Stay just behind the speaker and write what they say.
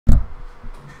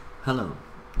Hello,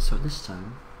 so this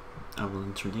time I will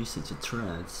introduce you to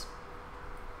threads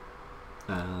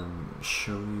and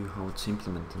show you how to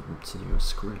implement them to your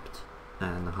script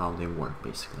and how they work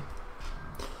basically.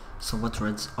 So what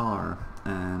threads are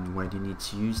and why do you need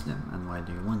to use them and why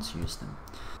do you want to use them?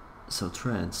 So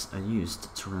threads are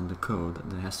used to run the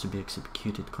code that has to be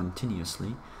executed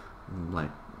continuously, like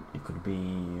it could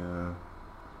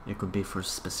be for a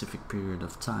specific period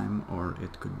of time, or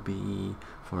it could be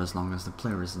for as long as the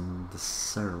player is in the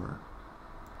server,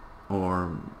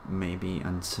 or maybe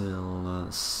until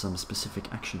some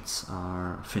specific actions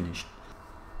are finished.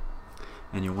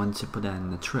 And you want to put that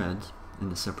in a thread,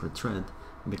 in a separate thread,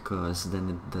 because then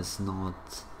it does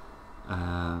not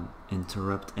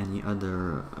interrupt any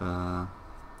other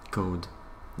code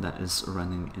that is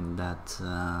running in that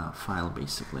file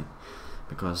basically,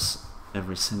 because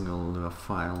every single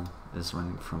file is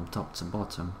running from top to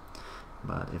bottom.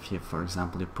 But if you, for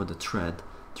example, you put a thread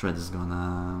is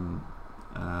gonna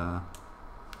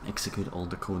execute all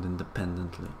the code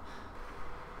independently.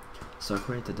 So I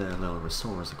created a little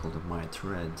resource called my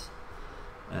thread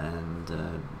and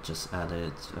just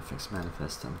added fx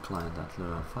manifest and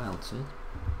client.lua file to it.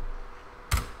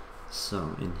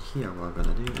 So in here what we're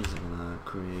gonna do is I'm gonna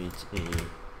create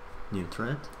a new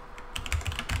thread.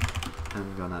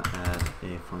 I'm gonna add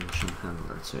a function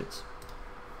handler to it.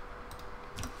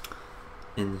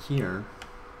 In here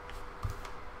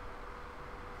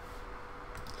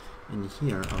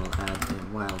I'll add a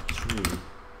while true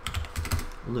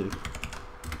loop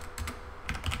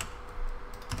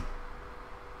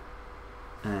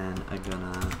and I'm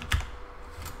gonna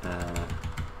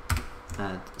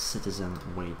add citizen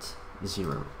weight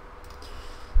 0.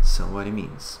 So what it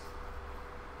means,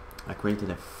 I created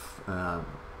a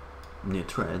new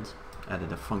thread,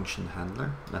 added a function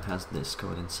handler that has this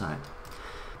code inside.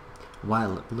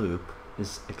 While loop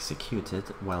is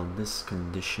executed while this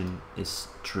condition is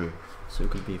true. So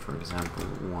it could be, for example,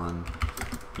 1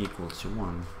 equal to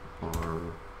 1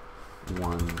 or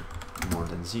 1 more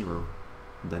than 0,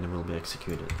 then it will be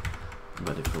executed.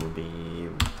 But if it will be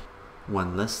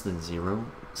 1 less than 0,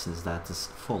 since that is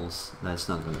false, that's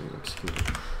not going to be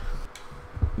executed.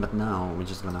 But now we're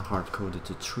just gonna hard code it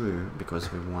to true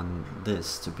because we want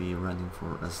this to be running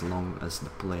for as long as the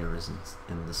player is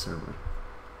in the server.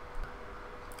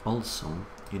 Also,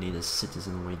 you need a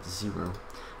citizen weight 0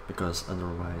 because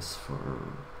otherwise, for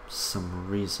some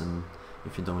reason,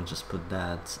 if you don't just put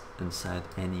that inside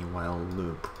any while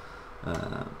loop,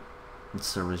 the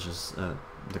server is just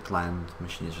the client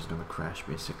machine is just gonna crash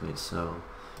basically. So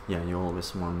yeah, you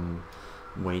always want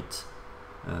weight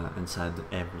inside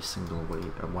every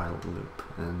while loop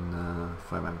and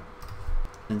FiveM.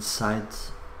 Inside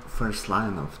first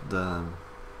line of the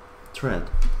thread,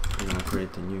 we're gonna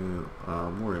create a new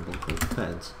variable called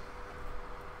ped,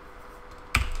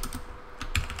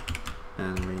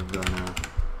 and we're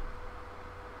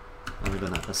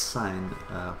gonna assign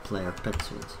a player pet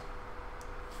to it.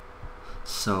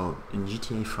 So in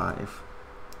GTA 5,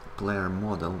 player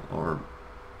model or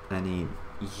any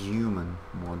human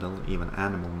model, even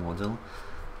animal model,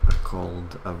 are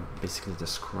called basically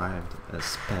described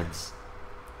as pets,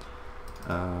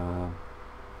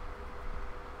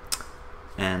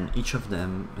 and each of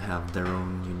them have their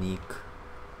own unique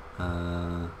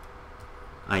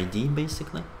ID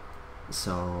basically.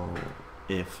 So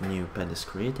if new pet is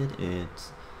created,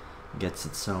 it gets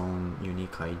its own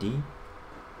unique ID.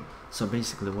 So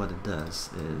basically what it does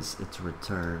is it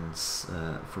returns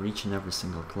for each and every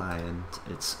single client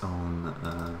its own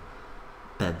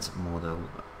pet model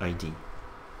ID.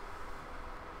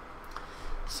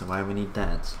 So why we need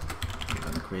that? We're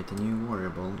gonna create a new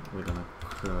variable. We're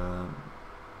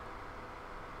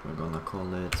gonna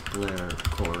call it player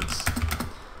chords,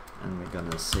 and we're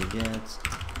gonna say get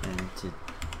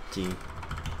entity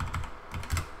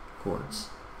chords,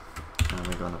 and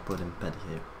we're gonna put in pet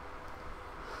here.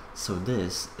 So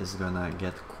this is gonna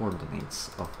get coordinates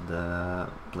of the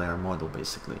player model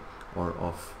basically, or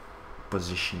of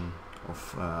position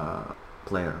of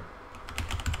player.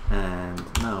 And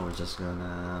now we're just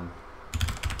gonna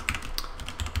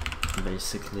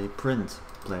basically print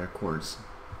player chords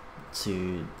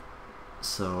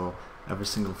so every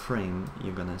single frame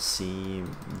you're gonna see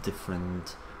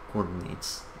different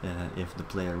coordinates if the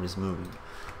player is moving.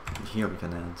 Here we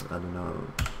can add, I don't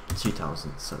know,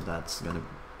 2000, so that's gonna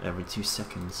every 2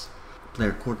 seconds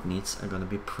player coordinates are gonna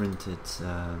be printed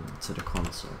to the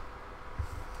console.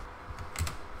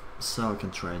 So I can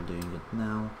try doing it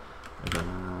now. I'm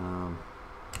gonna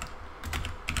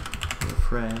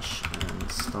refresh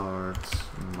and start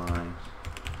my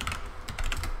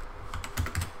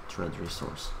thread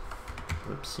resource.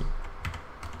 Whoopsie.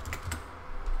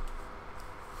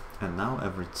 And now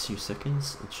every 2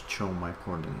 seconds it should show my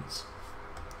coordinates.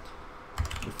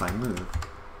 If I move,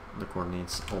 the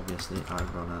coordinates obviously are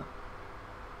gonna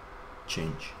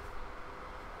change.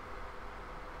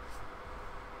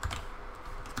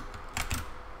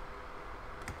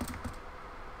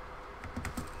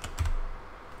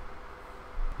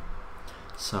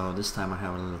 So this time I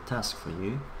have a little task for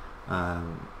you.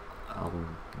 I'll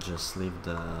just leave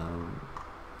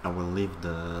I will leave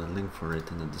the link for it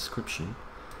in the description.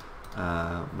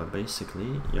 But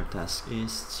basically your task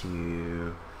is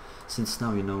to, since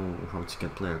now you know how to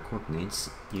get player coordinates,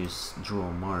 use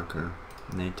draw marker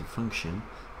native function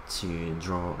to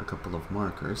draw a couple of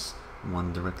markers,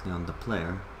 one directly on the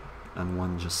player and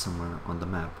one just somewhere on the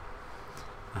map.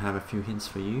 I have a few hints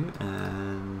for you,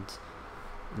 and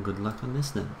good luck on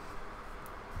this then.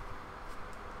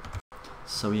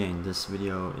 So yeah, in this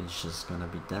video it's just gonna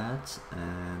be that,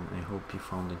 and I hope you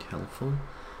found it helpful.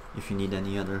 If you need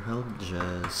any other help,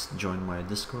 just join my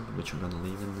Discord, which I'm gonna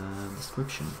leave in the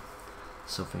description.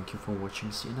 So thank you for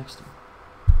watching, see you next time.